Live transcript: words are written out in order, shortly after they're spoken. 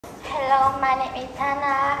Hello, my name is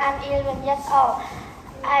Tana. I'm 11 years old.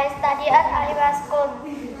 I study at Alibabaschool.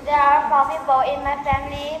 There are 4 people in my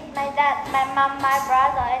family: my dad, my mom, my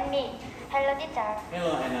brother, and me. Hello, teacher.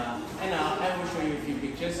 Hello, Anna. Anna, I will show you a few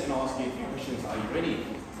pictures and ask you a few questions. Are you ready?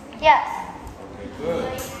 Yes. Okay,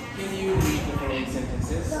 good. Can you read the following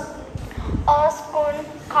sentences? A school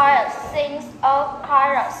chorus sings a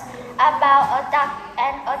chorus about a duck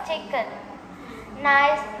and a chicken.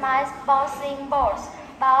 Nice mice bouncing balls.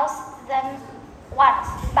 Bounce them once,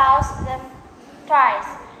 bounce them twice.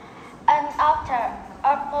 An actor,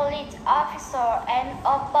 a police officer, and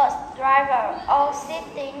a bus driver all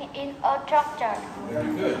sitting in a tractor.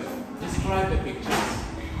 Very good. Describe the pictures.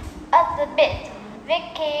 At the beach,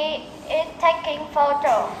 Vicky is taking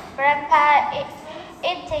photo. Grandpa is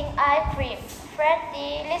eating ice cream.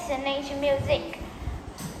 Freddy listening to music.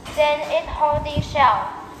 Jane is holding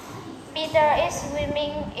shell. Peter is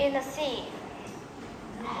swimming in the sea.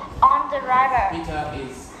 On the river. Peter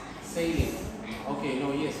is sailing. Okay,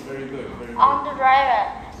 no, yes, very good, very good. On the river,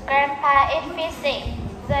 Grandpa is fishing.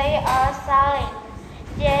 They are sailing.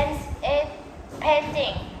 James is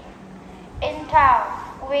painting. In town,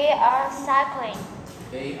 we are cycling.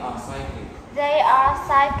 They are cycling. They are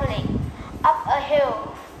cycling. Up a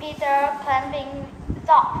hill, Peter climbing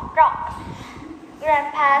rock.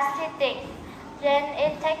 Grandpa sitting. Jane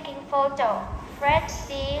is taking photo. Fred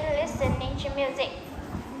listening to music.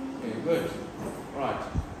 Okay, good. Right.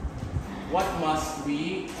 What must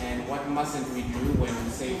we and what mustn't we do when we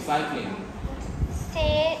say cycling?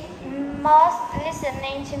 She must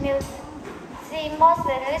listening to music. She must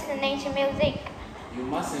listening to music. You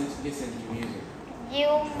mustn't listen to music.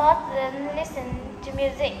 You mustn't listen to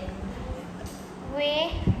music.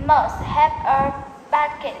 We must have a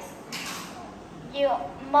basket. You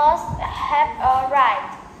must have a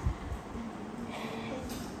ride.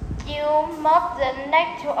 You mustn't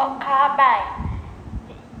next to a car bike.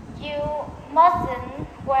 You mustn't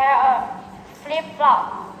wear a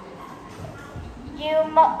flip-flop. You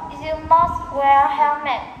must wear a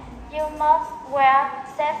helmet. You must wear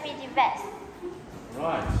safety vest.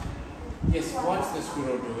 Right. Yes, what's the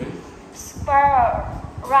squirrel doing? Squirrel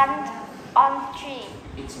runs on tree.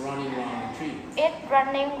 It's running around the tree. It's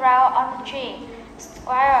running round on the tree.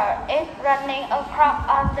 Squirrel is running across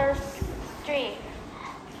on the tree.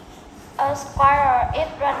 A squirrel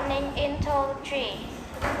is running into the tree.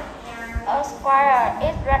 A squirrel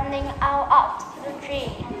is running out of the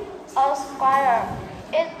tree. A squirrel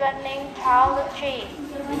is running through the tree.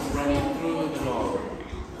 It's running through the log.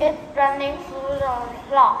 It's running through the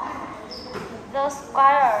log. The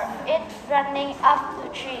squirrel is running up the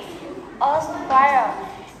tree. A squirrel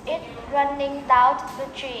is running down the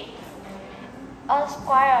tree. A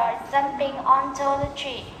squirrel jumping onto the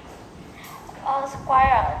tree. A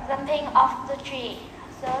squirrel jumping off the tree.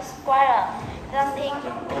 The squirrel jumping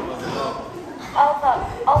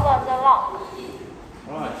over the log.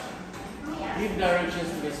 Right. Give directions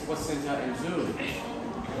to the sports center and zoo.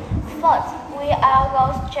 First, we are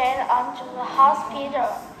go straight onto the hospital,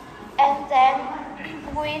 and then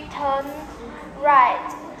we turn right,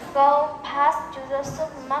 go past to the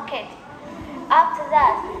supermarket. After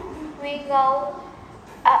that, we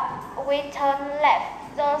turn left.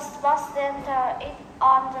 The sports center is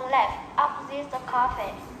on the left, opposite the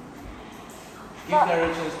cafe. Give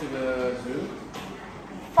directions to the zoo.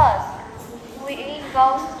 First, we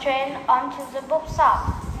go straight onto the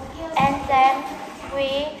bookshop, and then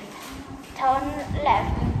we turn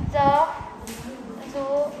left. The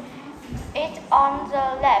zoo is on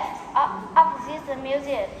the left, opposite the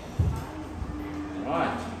museum.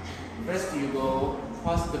 Right. First you go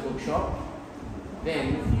past the bookshop,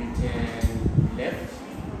 then you turn left,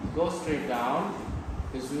 go straight down.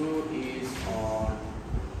 The zoo is on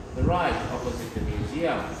the right, opposite the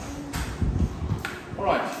museum.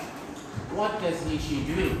 Alright. What does she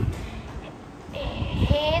do?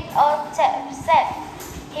 He's a chef.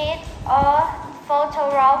 He's a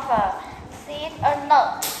photographer. She's a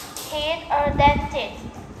nurse. He's a dentist.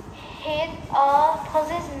 He's a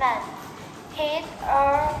policeman. He's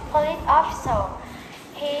a police officer.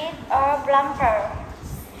 He's a plumber.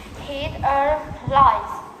 He's a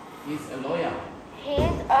lawyer. He's a lawyer.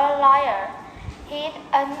 He's a lawyer. He's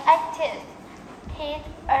an artist. He's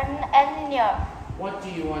an engineer. What do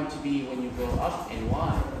you want to be when you grow up and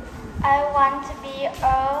why? I want to be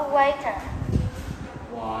a waiter.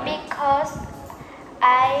 Why? Because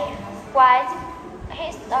I write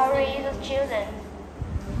history to children.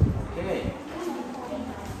 Okay.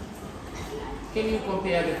 Can you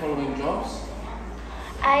compare the following jobs?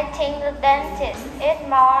 I think the dentist is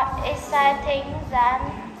more exciting than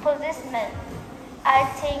policeman. I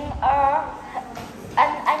think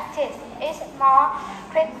an artist more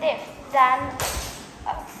creative than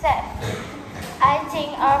accept. I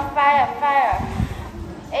think a firefighter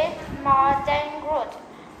is more dangerous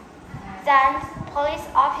than police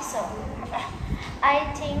officer.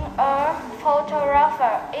 I think a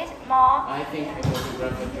photographer is more. I think a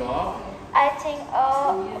photographer job. I think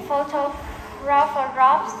a photographer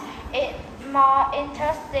job is more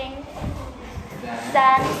interesting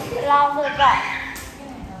than lawyer job.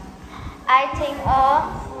 I think a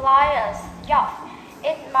lawyer's job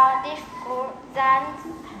is more difficult than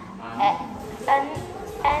an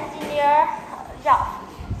engineer job.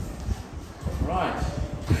 Right.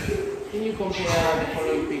 Can you compare the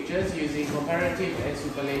following pictures using comparative and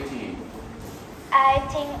superlative? I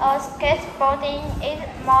think a skateboarding is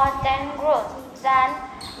more dangerous than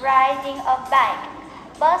riding a bike,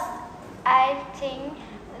 but I think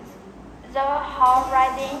the horse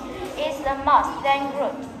riding is the most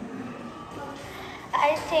dangerous.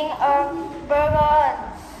 I think a burger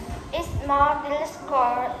is more delicious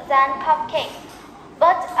than cupcake,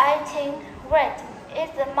 but I think bread is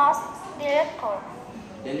the most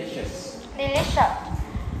delicious.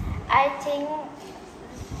 I think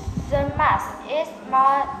the math is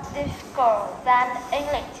more difficult than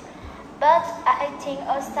English, but I think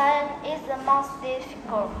a science is the most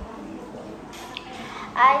difficult.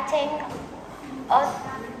 I think a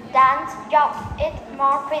dance job is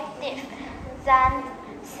more creative than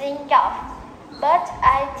sing job, but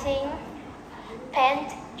I think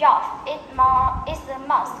paint job is the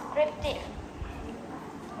most creative.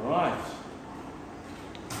 Alright.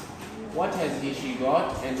 What has she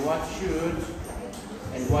got and what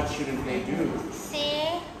shouldn't they do? She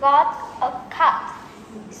got a cut.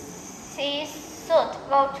 She should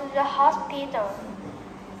go to the hospital.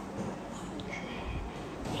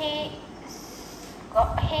 He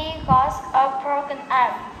got a broken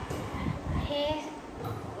arm. He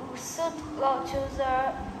should go to the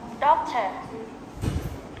doctor.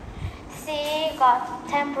 She got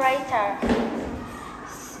temperature.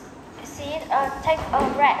 She take a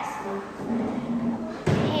rest.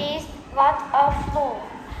 He got a flu.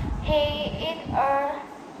 He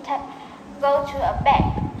go to a bed.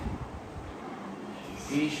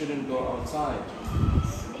 He shouldn't go outside.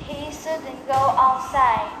 He shouldn't go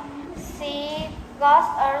outside. She got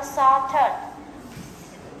a sore throat.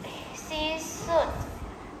 She should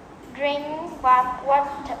drink warm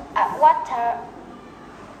water.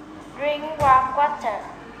 Drink warm water.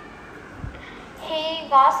 He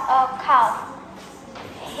got a cough.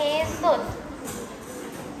 He should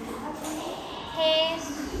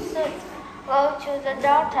go to the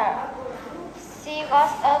doctor. She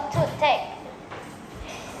got a toothache.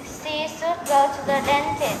 She should go to the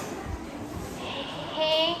dentist.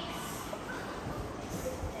 He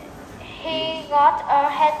got a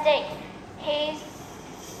headache. He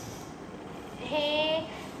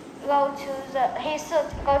should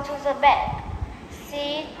go to the bed. She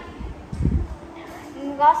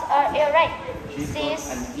got an earache.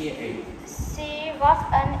 She got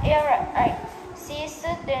an earache. She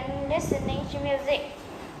shouldn't listening to music.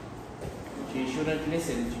 She shouldn't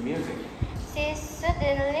listen to music. She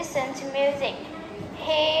shouldn't listen to music.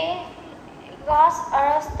 He got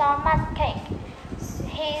a stomachache.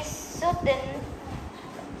 He shouldn't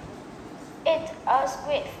eat a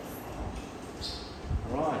squid.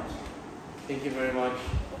 Right. Thank you very much.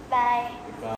 Bye. Goodbye.